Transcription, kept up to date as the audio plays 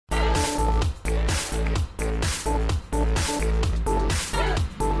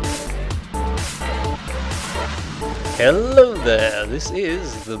Hello there, this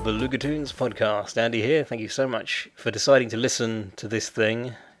is the Beluga Tunes podcast. Andy here, thank you so much for deciding to listen to this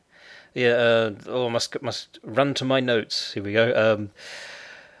thing. I must run to my notes. Here we go.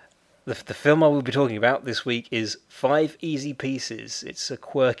 The film I will be talking about this week is Five Easy Pieces. It's a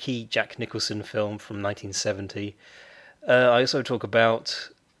quirky Jack Nicholson film from 1970. I also talk about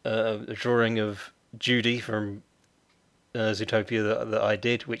a drawing of Judy from Zootopia that I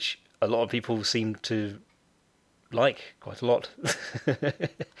did, which a lot of people seem to like quite a lot. And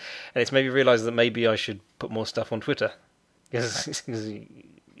it's made me realise that maybe I should put more stuff on Twitter, because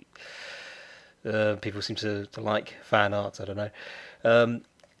people seem to like fan art. I don't know.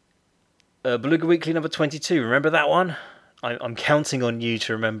 Beluga Weekly number 22. Remember that one? I'm counting on you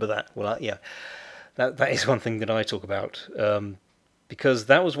to remember that. Well, yeah, that is one thing that I talk about, because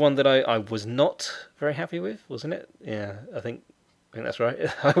that was one that I was not very happy with, wasn't it? Yeah, I think that's right.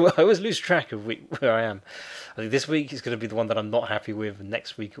 I always lose track of where I am. I think this week is going to be the one that I'm not happy with, and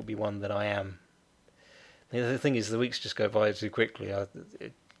next week will be one that I am. The thing is, the weeks just go by too quickly.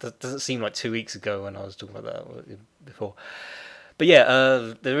 It doesn't seem like 2 weeks ago when I was talking about that before. But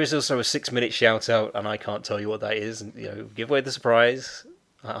yeah, there is also a 6-minute shout out, and I can't tell you what that is. And, give away the surprise.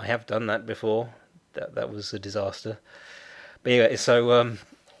 I have done that before. That was a disaster. But anyway, so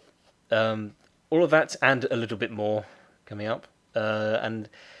all of that and a little bit more coming up. And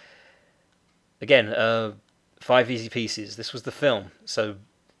again, Five Easy Pieces. This was the film. So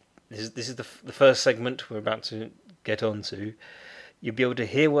this is the first segment we're about to get on to. You'll be able to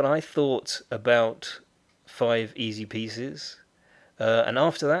hear what I thought about Five Easy Pieces. And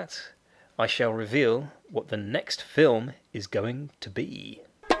after that, I shall reveal what the next film is going to be.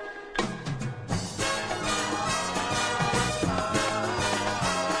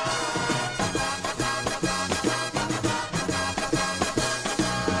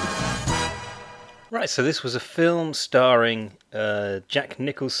 Right, so this was a film starring Jack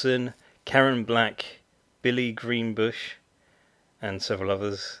Nicholson, Karen Black, Billy Greenbush, and several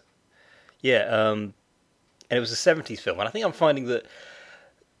others. Yeah, and it was a 70s film, and I think I'm finding that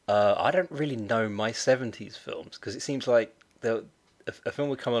I don't really know my 70s films, because it seems like a film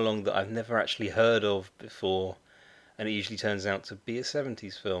would come along that I've never actually heard of before, and it usually turns out to be a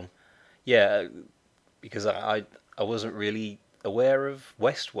 70s film. Yeah, because I wasn't really aware of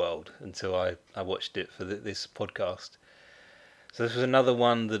Westworld until I watched it for this podcast. So this was another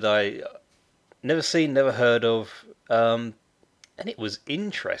one that I never seen, never heard of, and it was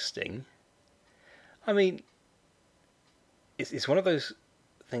interesting. I mean, it's one of those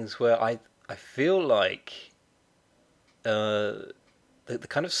things where I feel like the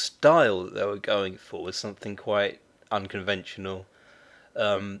kind of style that they were going for was something quite unconventional.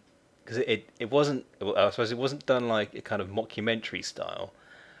 Because it wasn't, I suppose it wasn't done like a kind of mockumentary style,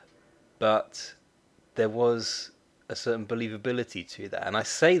 but there was a certain believability to that. And I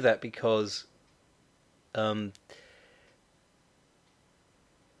say that because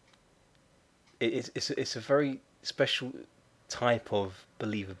it's a very special type of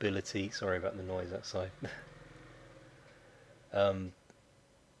believability. Sorry about the noise outside.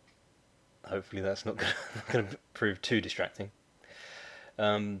 Hopefully that's not going to prove too distracting.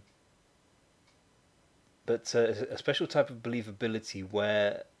 But a special type of believability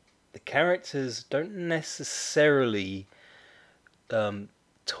where the characters don't necessarily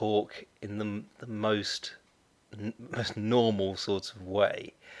talk in the most normal sort of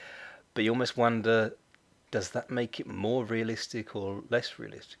way, but you almost wonder, does that make it more realistic or less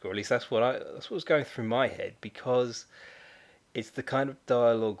realistic? Or at least that's what was going through my head, because it's the kind of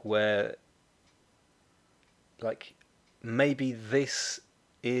dialogue where, like, maybe this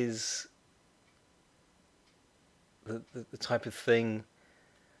is the type of thing,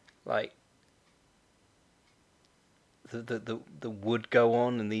 like, the would go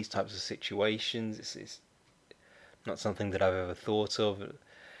on in these types of situations. It's not something that I've ever thought of.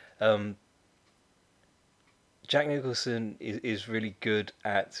 Jack Nicholson is really good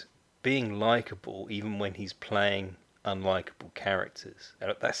at being likable, even when he's playing unlikable characters.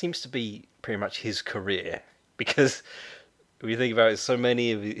 And that seems to be pretty much his career, because when you think about it, so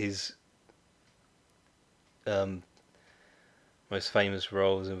many of his most famous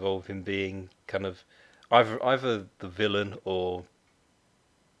roles involve him being kind of either the villain, or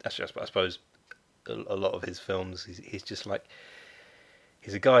actually, I suppose a lot of his films, he's just like,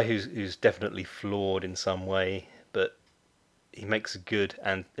 he's a guy who's definitely flawed in some way, but he makes a good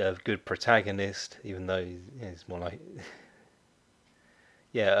protagonist, even though he's more like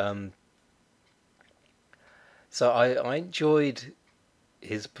yeah. So I enjoyed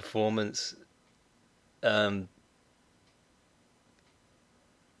his performance. There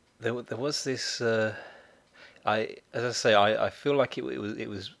was this. as I say, I feel like it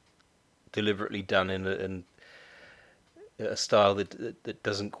was deliberately done in a style that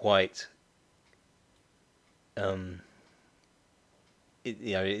doesn't quite, um,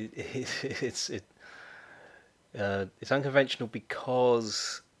 it's unconventional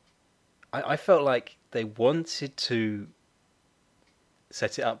because I felt like they wanted to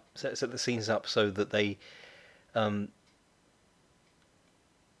set the scenes up so that um,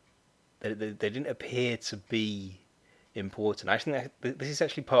 they didn't appear to be important. I think this is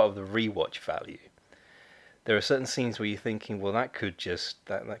actually part of the rewatch value. There are certain scenes where you're thinking, well, that could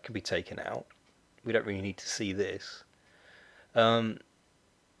be taken out. We don't really need to see this. Um,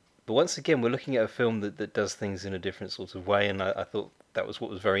 but once again, we're looking at a film that does things in a different sort of way, and I thought that was what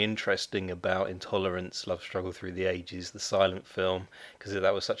was very interesting about Intolerance, Love Struggle Through the Ages, the silent film, because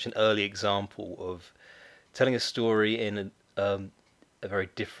that was such an early example of telling a story in a very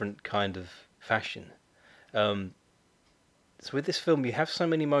different kind of fashion. Um, so with this film, you have so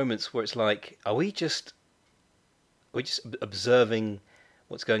many moments where it's like, are we just observing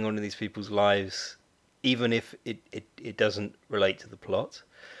what's going on in these people's lives, even if it doesn't relate to the plot?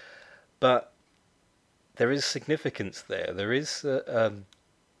 But there is significance there. There is, I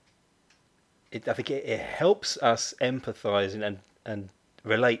think it helps us empathise and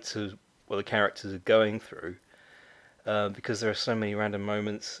relate to what the characters are going through, because there are so many random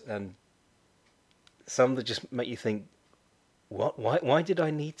moments and some that just make you think, what? Why did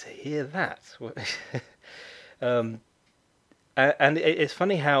I need to hear that? um, and it's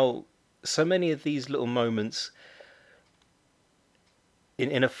funny how so many of these little moments,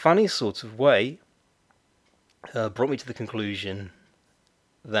 in a funny sort of way, brought me to the conclusion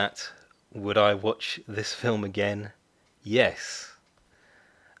that would I watch this film again? Yes.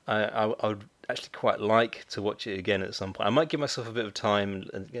 I would actually quite like to watch it again at some point. I might give myself a bit of time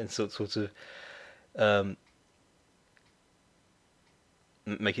and sort of um,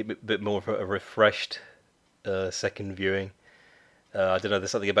 make it a bit more of a refreshed second viewing. I don't know.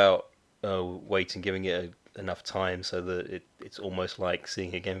 There's something about waiting, giving it enough time so that it's almost like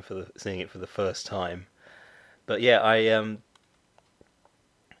seeing it for the first time. But yeah, I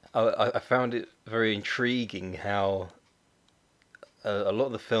found it very intriguing how a lot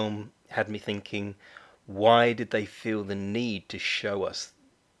of the film had me thinking, why did they feel the need to show us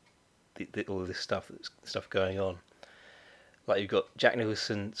all this stuff going on? Like, you've got Jack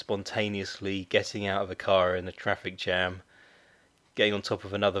Nicholson spontaneously getting out of a car in a traffic jam, getting on top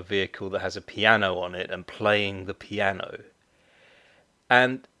of another vehicle that has a piano on it and playing the piano.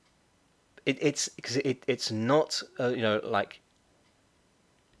 And it's not like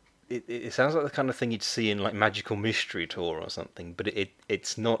it sounds like the kind of thing you'd see in like Magical Mystery Tour or something, but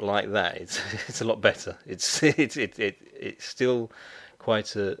it's not like that. It's a lot better. It's still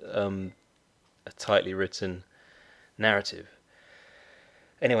quite a tightly written narrative.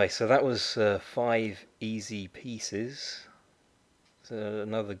 Anyway, so that was 5 easy pieces. So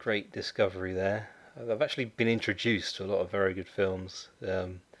another great discovery there. I've actually been introduced to a lot of very good films.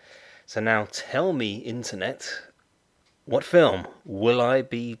 So now tell me, Internet, what film will I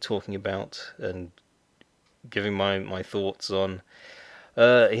be talking about and giving my thoughts on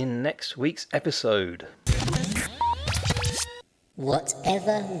in next week's episode?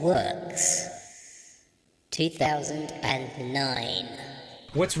 Whatever Works, 2009.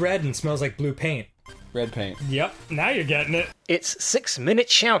 What's red and smells like blue paint? Red paint. Yep, now you're getting it. It's 6-minute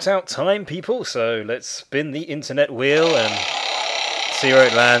shout-out time, people, so let's spin the internet wheel and see where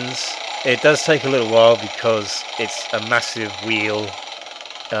it lands. It does take a little while because it's a massive wheel.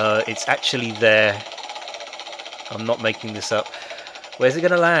 It's actually there. I'm not making this up. Where's it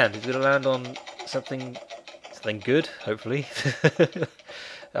going to land? It's going to land on something good, hopefully.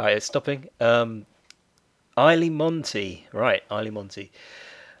 Alright, it's stopping. Eiley Monty. Right, Eiley Monty.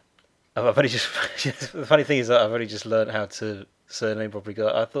 I've only just... The funny thing is that I've only just learned how to surname properly.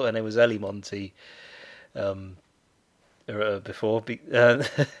 I thought her name was Ellie Monty before.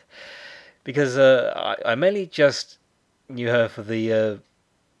 Because I mainly just knew her for the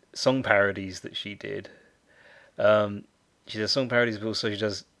song parodies that she did. She does song parodies, but also she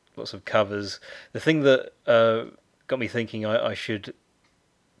does lots of covers. The thing that got me thinking I should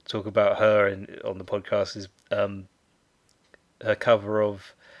talk about her on the podcast is her cover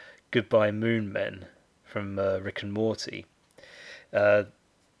of Goodbye Moon Men from Rick and Morty.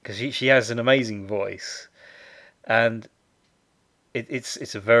 Because she has an amazing voice. And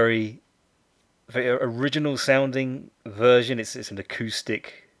it's a very original sounding version. It's an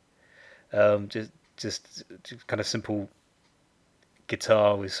acoustic, just kind of simple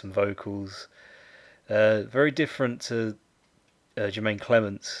guitar with some vocals. Very different to Jermaine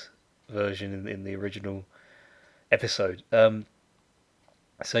Clement's version in the original episode.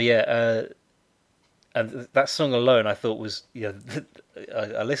 So yeah, and that song alone, I thought was, you know,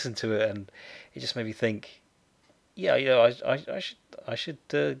 I listened to it and it just made me think, yeah, you know, I should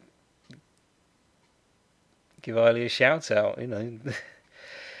give Eiley a shout out, you know,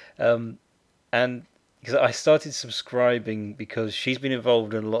 and because I started subscribing because she's been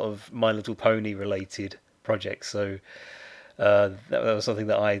involved in a lot of My Little Pony related projects, so that was something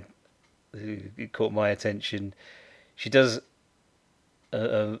that it caught my attention. She does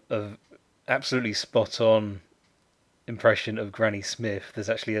a absolutely spot on impression of Granny Smith. There's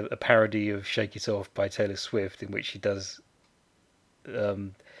actually a parody of Shake It Off by Taylor Swift in which she does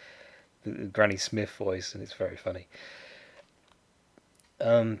the Granny Smith voice, and it's very funny.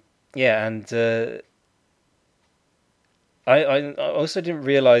 Yeah, and I also didn't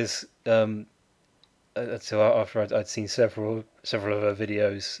realise until after I'd seen several of her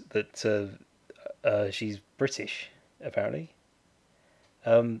videos that she's British, apparently.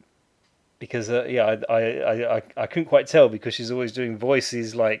 Because yeah, I couldn't quite tell because she's always doing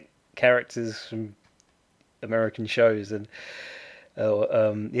voices like characters from American shows, and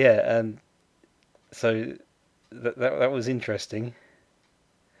yeah, and so that was interesting.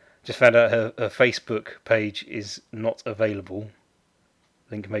 Just found out her Facebook page is not available.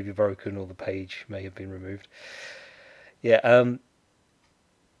 Link may be broken, or the page may have been removed. Yeah,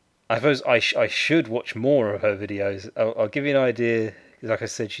 I suppose I should watch more of her videos. I'll give you an idea. Like I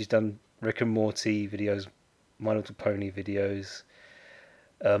said, she's done Rick and Morty videos, My Little Pony videos,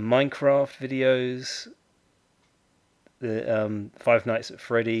 Minecraft videos, the Five Nights at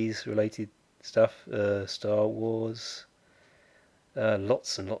Freddy's related stuff, Star Wars,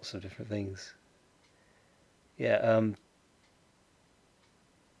 lots and lots of different things. Yeah,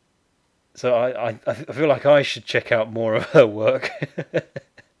 so I feel like I should check out more of her work.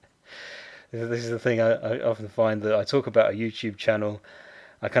 This is the thing I often find, that I talk about a YouTube channel,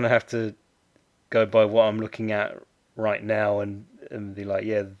 I kind of have to go by what I'm looking at right now and be like,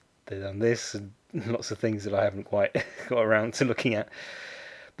 yeah, they've done this and lots of things that I haven't quite got around to looking at.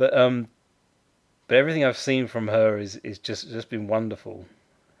 But everything I've seen from her is just been wonderful.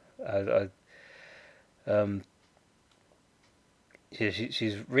 Yeah,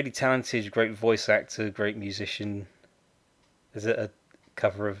 she's really talented, great voice actor, great musician. There's a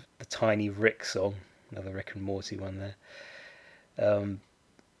cover of the Tiny Rick song, another Rick and Morty one there.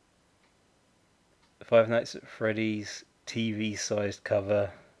 Five Nights at Freddy's TV-sized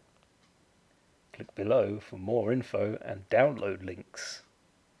cover. Click below for more info and download links.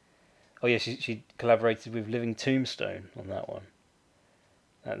 Oh yeah, she collaborated with Living Tombstone on that one.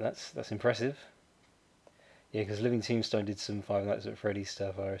 That's impressive. Yeah, because Living Tombstone did some Five Nights at Freddy's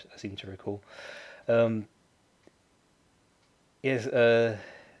stuff, I seem to recall. Yes,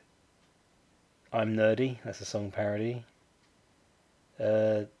 I'm Nerdy, that's a song parody.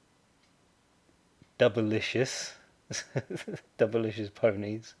 Doublelicious. Doublelicious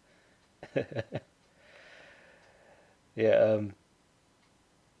Ponies. Yeah,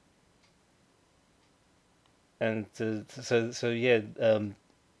 and so yeah,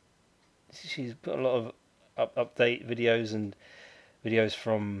 she's put a lot of update videos and videos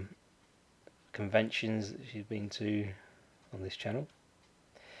from conventions that she's been to on this channel.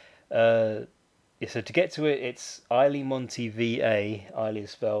 Yeah, so to get to it, it's Eiley Monty VA. Eiley is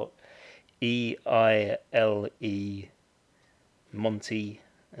spelled EILE Monty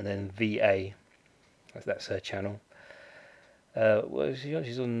and then VA. That's her channel. Well,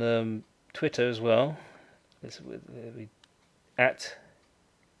 she's on Twitter as well. It's at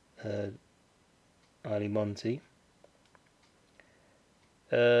Eiley Monty.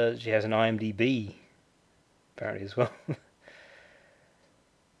 She has an IMDb apparently as well.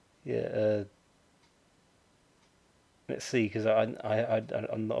 Yeah. Let's see, because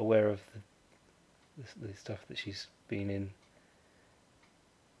I'm not aware of the stuff that she's been in.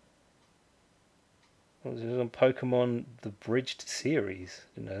 Well, she was on Pokemon the Bridged series.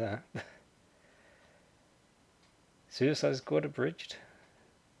 Didn't know that. Suicide Squad Abridged.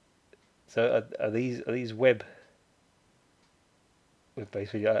 So are these web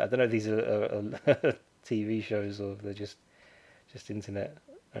based videos? I don't know if these are TV shows or if they're just internet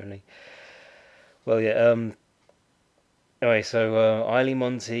only. Well, yeah. Anyway, so Eiley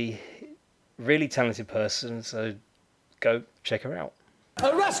Monty, really talented person. So go check her out.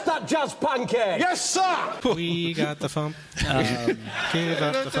 Arrest that jazz pancake! Yes, sir! We got the funk. Give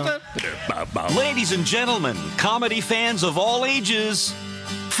up the funk. Ladies and gentlemen, comedy fans of all ages,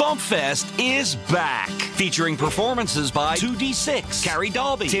 FumpFest is back, featuring performances by 2D6, Carrie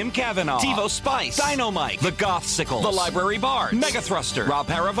Dalby, Tim Cavanaugh, Devo Spice, Dynamite, The Gothsicles, The Library Bards, Mega Thruster, Rob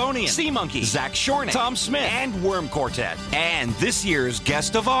Paravonian, Sea Monkey, Zach Shornick, Tom Smith, and Worm Quartet. And this year's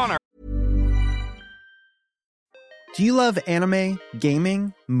guest of honor. Do you love anime,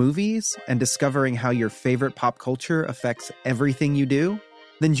 gaming, movies, and discovering how your favorite pop culture affects everything you do?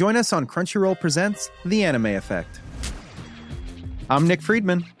 Then join us on Crunchyroll Presents The Anime Effect. I'm Nick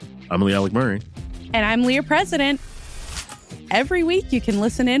Friedman. I'm Lee Alec Murray. And I'm Leah President. Every week you can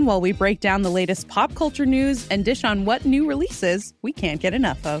listen in while we break down the latest pop culture news and dish on what new releases we can't get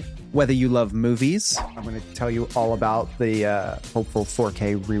enough of. Whether you love movies, I'm going to tell you all about the hopeful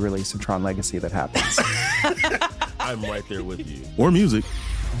 4K re-release of Tron Legacy that happens. I'm right there with you. Or music.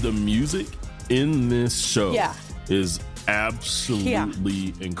 The music in this show is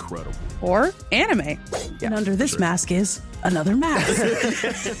absolutely incredible. Or anime. And under this mask is another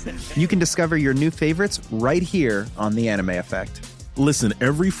mask. You can discover your new favorites right here on The Anime Effect. Listen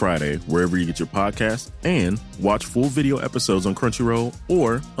every Friday wherever you get your podcast and watch full video episodes on Crunchyroll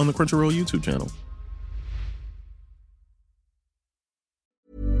or on the Crunchyroll YouTube channel.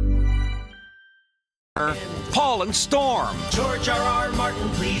 Paul and Storm. George R.R. Martin,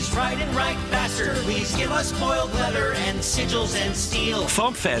 please write and write faster. Please give us boiled leather and sigils and steel.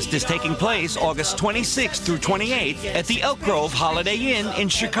 FumpFest is taking place August 26th through 28th at the Elk Grove Holiday Inn in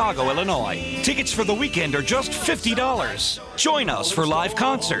Chicago, Illinois. Tickets for the weekend are just $50. Join us for live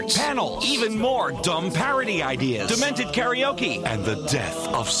concerts, panels, even more dumb parody ideas, demented karaoke, and the death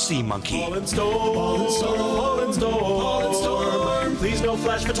of Sea Monkey. Paul and Storm, Paul and Storm, Paul and Storm, please no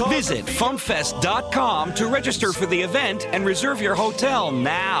flash photography. Visit FumpFest.com to register for the event and reserve your hotel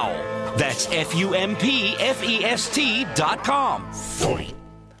now. That's FumpFest.com.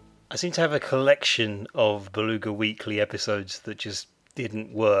 I seem to have a collection of Beluga Weekly episodes that just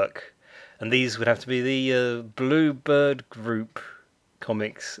didn't work. And these would have to be the Bluebird Group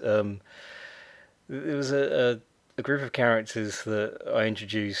comics. It was a group of characters that I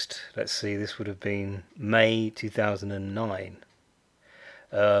introduced. Let's see, this would have been May 2009.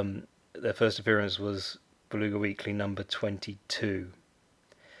 Their first appearance was Beluga Weekly number 22.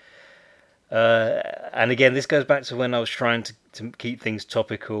 And again, this goes back to when I was trying to keep things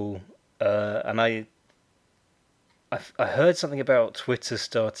topical. And I heard something about Twitter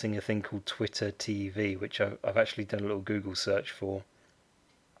starting a thing called Twitter TV, which I've actually done a little Google search for.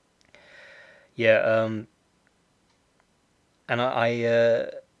 Yeah, and I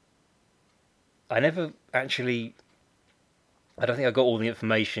never actually. I don't think I got all the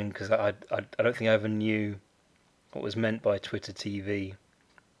information because I don't think I ever knew what was meant by Twitter TV.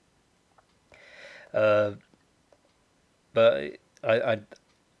 But I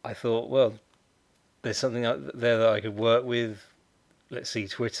thought, well, there's something out there that I could work with. Let's see,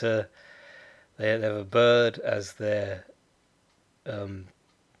 Twitter. They have a bird as their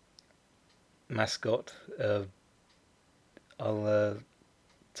mascot. I'll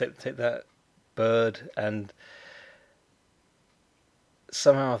take that bird, and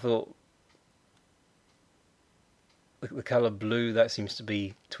somehow I thought the colour blue, that seems to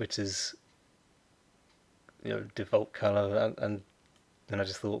be Twitter's default colour, and then I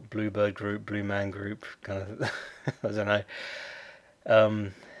just thought Bluebird Group, Blue Man Group, kind of I don't know.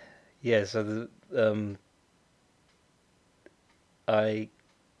 So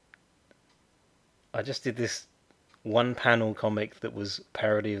I just did this one panel comic that was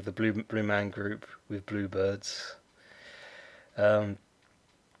parody of the Blue Man Group with bluebirds.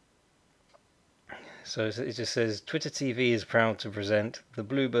 So it just says, Twitter TV is proud to present the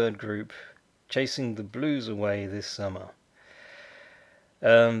Bluebird Group chasing the blues away this summer.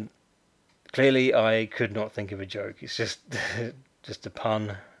 Clearly I could not think of a joke. It's just just a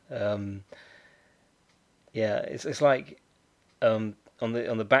pun. It's like on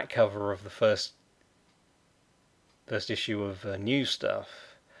the back cover of the first issue of New Stuff,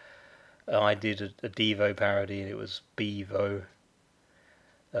 I did a Devo parody, and it was Bevo,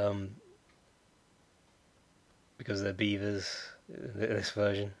 because they're beavers in this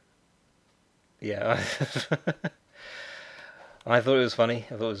version. Yeah, I thought it was funny.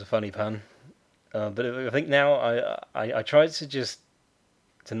 I thought it was a funny pun. But I think now I tried to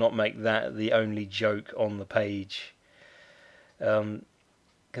not make that the only joke on the page.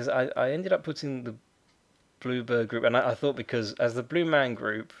 Because I ended up putting the Bluebird Group, and I thought, because as the Blue Man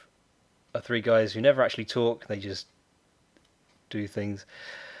Group are three guys who never actually talk, they just do things.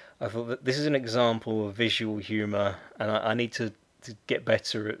 I thought that this is an example of visual humour, and I need to get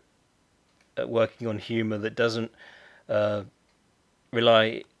better at working on humour that doesn't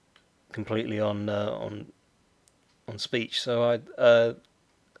rely completely on speech. So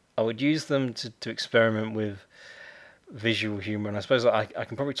I would use them to experiment with visual humor, and I suppose I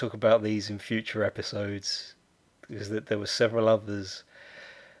can probably talk about these in future episodes, because there were several others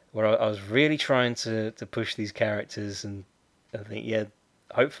where I was really trying to push these characters, and I think, yeah,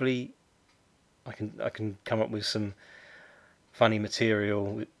 hopefully I can come up with some funny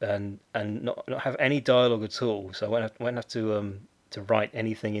material and not have any dialogue at all, so I won't have to write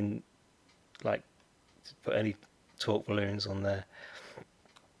anything in, like, to put any talk balloons on there.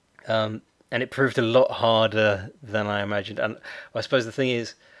 And it proved a lot harder than I imagined. And I suppose the thing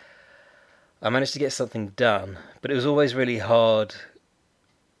is, I managed to get something done, but it was always really hard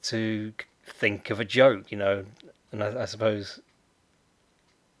to think of a joke, and I suppose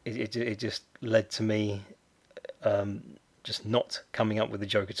it just led to me just not coming up with a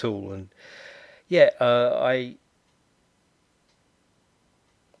joke at all. And yeah, I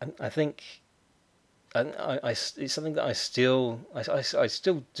think it's something that I still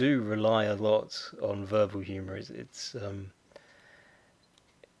do rely a lot on verbal humor.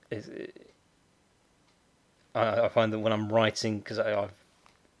 I find that when I'm writing, because I've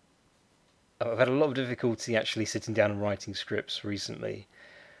had a lot of difficulty actually sitting down and writing scripts recently,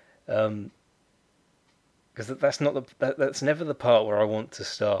 because that's that's never the part where I want to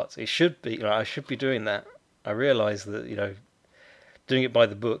start. It should be. I should be doing that. I realise that doing it by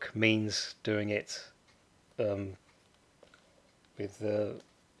the book means doing it with a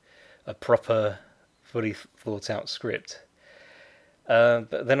proper, fully thought out script.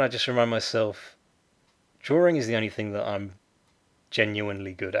 But then I just remind myself, drawing is the only thing that I'm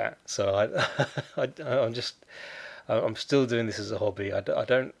genuinely good at. So I'm still doing this as a hobby. I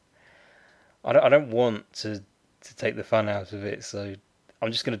don't want to take the fun out of it. So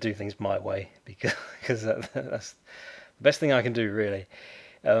I'm just going to do things my way, because that's the best thing I can do, really.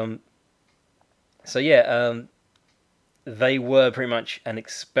 So yeah, they were pretty much an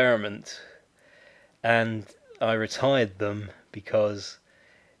experiment, and I retired them because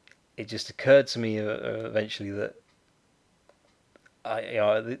it just occurred to me eventually that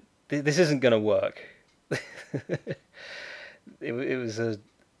this isn't going to work. It was an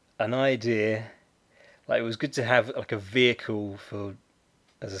idea. Like, it was good to have like a vehicle for,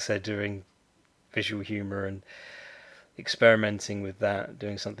 as I said, doing visual humor and experimenting with that,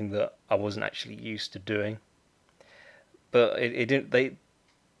 doing something that I wasn't actually used to doing. But it didn't.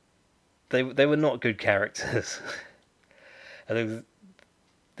 They were not good characters. There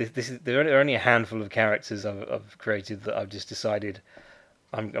are only a handful of characters I've created that I've just decided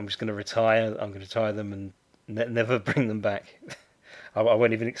I'm just going to retire. I'm going to retire them and never bring them back. I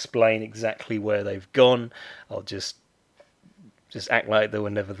won't even explain exactly where they've gone. I'll just act like they were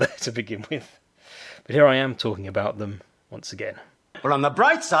never there to begin with. But here I am talking about them once again. Well, on the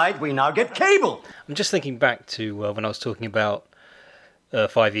bright side, we now get Cable. I'm just thinking back to when I was talking about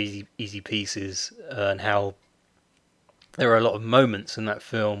 5 Easy Pieces, and how there are a lot of moments in that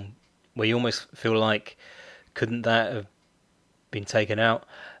film where you almost feel like, couldn't that have been taken out?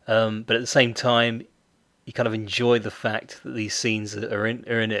 But at the same time, you kind of enjoy the fact that these scenes are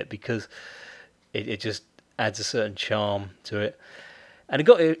in it, because it just adds a certain charm to it. And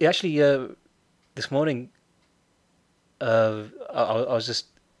it actually this morning, I was just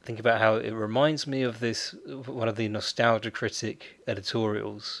thinking about how it reminds me of one of the Nostalgia Critic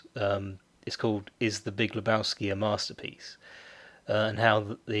editorials. It's called "Is the Big Lebowski a Masterpiece?" And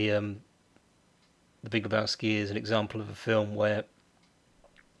how the Big Lebowski is an example of a film where,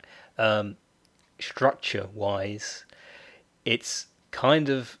 structure-wise, it's kind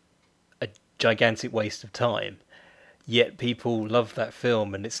of a gigantic waste of time. Yet people love that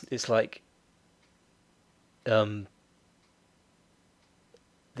film, and it's like,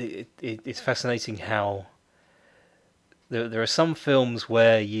 it's fascinating how there are some films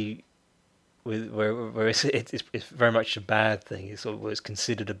where it's very much a bad thing. It's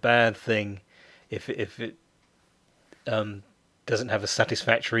considered a bad thing if it doesn't have a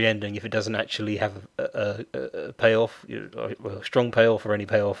satisfactory ending, if it doesn't actually have a payoff, a strong payoff, or any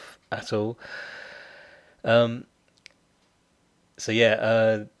payoff at all. So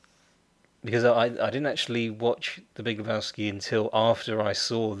yeah, because I didn't actually watch The Big Lebowski until after I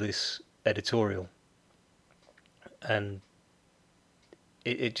saw this editorial, and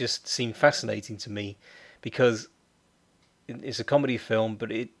it just seemed fascinating to me, because it's a comedy film,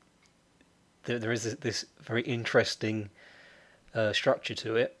 but there is this very interesting structure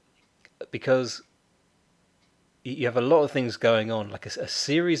to it, because you have a lot of things going on, like a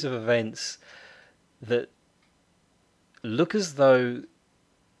series of events that look as though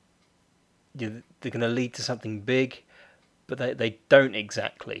they're going to lead to something big, but they don't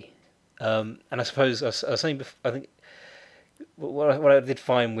exactly. And I suppose I was saying before, I think what I did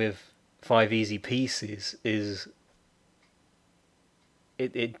find with 5 Easy Pieces is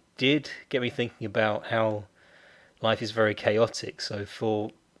it did get me thinking about how life is very chaotic. So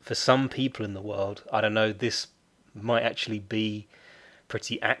for some people in the world, I don't know, this might actually be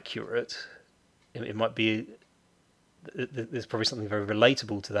pretty accurate. It might be, there's probably something very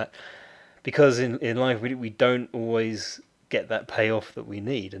relatable to that, because in life we don't always get that payoff that we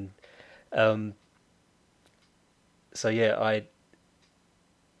need, and so yeah, I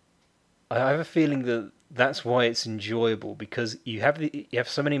have a feeling that that's why it's enjoyable, because you have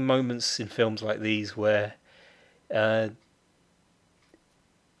so many moments in films like these where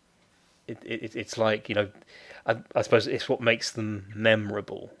it's like, you know, I suppose it's what makes them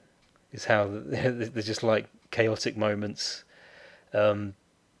memorable, is how they're just like chaotic moments, no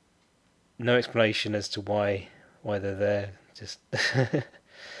explanation as to why they're there, just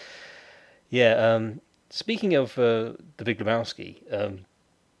yeah. Speaking of The Big Lebowski,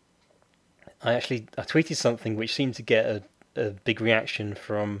 I tweeted something which seemed to get a big reaction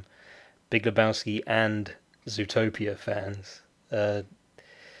from Big Lebowski and Zootopia fans.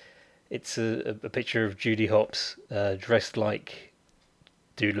 It's a picture of Judy Hopps dressed like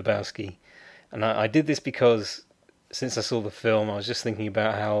Dude Lebowski. And I did this because since I saw the film, I was just thinking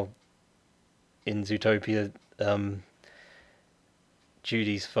about how in Zootopia,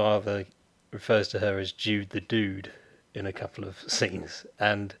 Judy's father refers to her as Jude the Dude in a couple of scenes.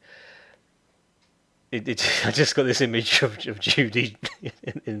 And I just got this image of Judy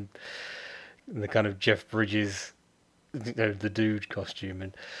in the kind of Jeff Bridges, you know, the Dude costume.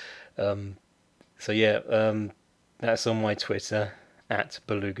 And so yeah, that's on my Twitter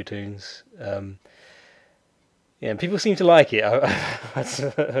 @BelugaToons. Yeah, people seem to like it. It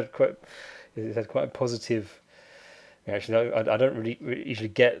had quite a positive reaction. I don't really usually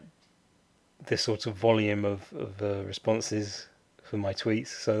get this sort of volume of responses for my tweets,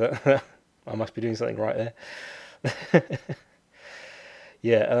 so that I must be doing something right there.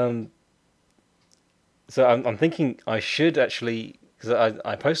 Yeah. So I'm thinking I should actually, because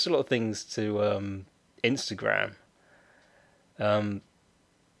I post a lot of things to Instagram, but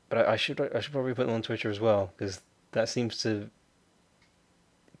I should probably put them on Twitter as well, because that seems to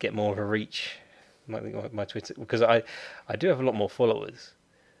get more of a reach. My Twitter, because I do have a lot more followers,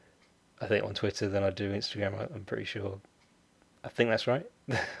 I think, on Twitter than I do Instagram. I'm pretty sure. I think that's right.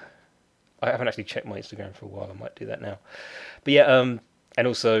 I haven't actually checked my Instagram for a while. I might do that now. But yeah, and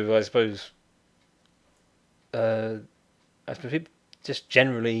also I suppose just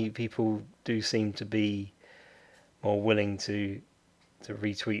generally people do seem to be more willing to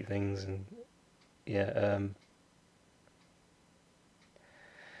retweet things, and yeah.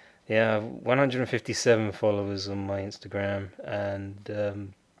 Yeah, 157 followers on my Instagram and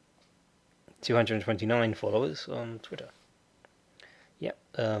 229 followers on Twitter. Yep.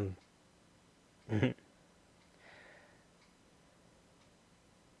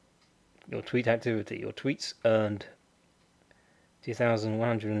 Your tweet activity. Your tweets earned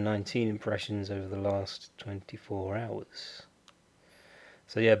 2,119 impressions over the last 24 hours.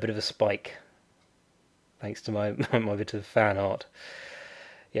 So yeah, a bit of a spike, thanks to my bit of fan art.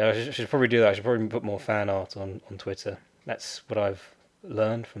 Yeah, I should probably do that. I should probably put more fan art on Twitter. That's what I've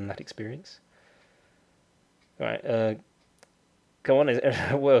learned from that experience. Alright, go on.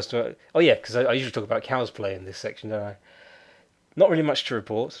 What else do I... Oh yeah, because I usually talk about Cow's Play in this section, don't I? Not really much to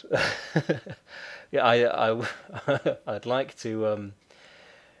report. Yeah, I'd like to...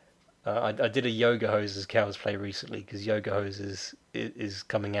 I did a Yoga Hosers Cow's Play recently, because Yoga Hosers is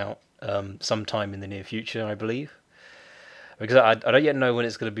coming out sometime in the near future, I believe. Because I don't yet know when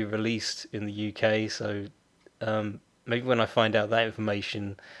it's going to be released in the UK, so maybe when I find out that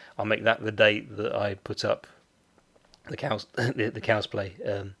information, I'll make that the date that I put up the Cow's Play.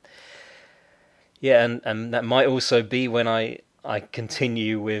 Yeah, and that might also be when I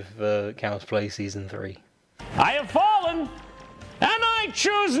continue with Cow's Play Season 3. I have fallen, and I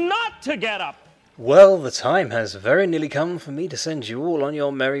choose not to get up. Well, the time has very nearly come for me to send you all on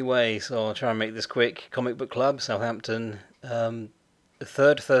your merry way, so I'll try and make this quick. Comic Book Club, Southampton, the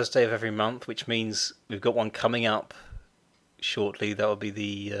third Thursday of every month, which means we've got one coming up shortly. That will be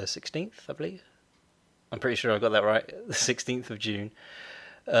the 16th, I believe. I'm pretty sure I got that right. The 16th of June.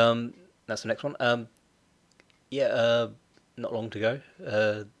 That's the next one. Not long to go.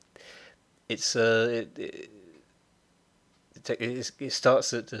 It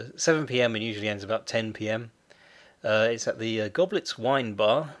starts at 7 p.m. and usually ends about 10 p.m. It's at the Goblets Wine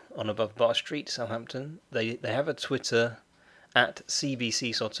Bar on Above Bar Street, Southampton. They have a Twitter at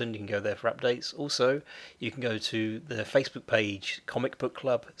CBC Sutton. You can go there for updates. Also, you can go to the Facebook page, Comic Book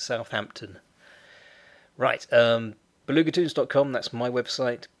Club Southampton. Right, but Belugatoons.com, that's my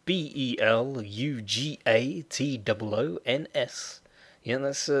website. BELUGATOONS. Yeah,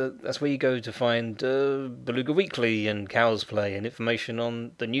 that's where you go to find Beluga Weekly and Cow's Play and information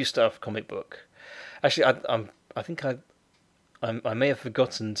on the New Stuff comic book. Actually, I think I may have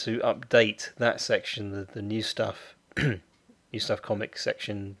forgotten to update that section, the New Stuff, New Stuff comic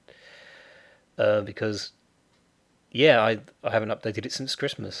section, because I haven't updated it since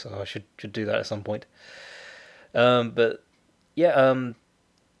Christmas, so I should do that at some point. But yeah,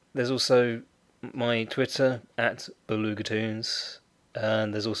 there's also my Twitter at Belugatoons,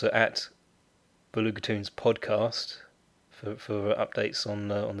 and there's also at Belugatoons Podcast for updates on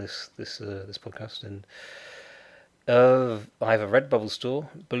this podcast. And I have a Redbubble store,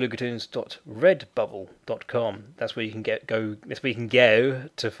 belugatoons.redbubble.com. That's where you can go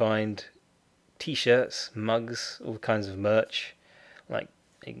to find T-shirts, mugs, all kinds of merch, like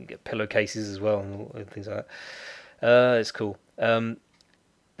you can get pillowcases as well and things like that. It's cool.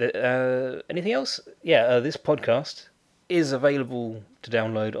 Anything else? Yeah, this podcast is available to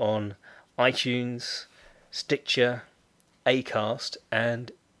download on iTunes, Stitcher, Acast,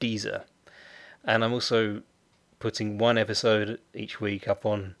 and Deezer. And I'm also putting one episode each week up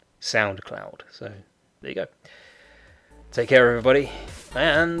on SoundCloud. So there you go. Take care, everybody,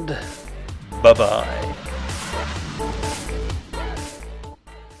 and bye-bye.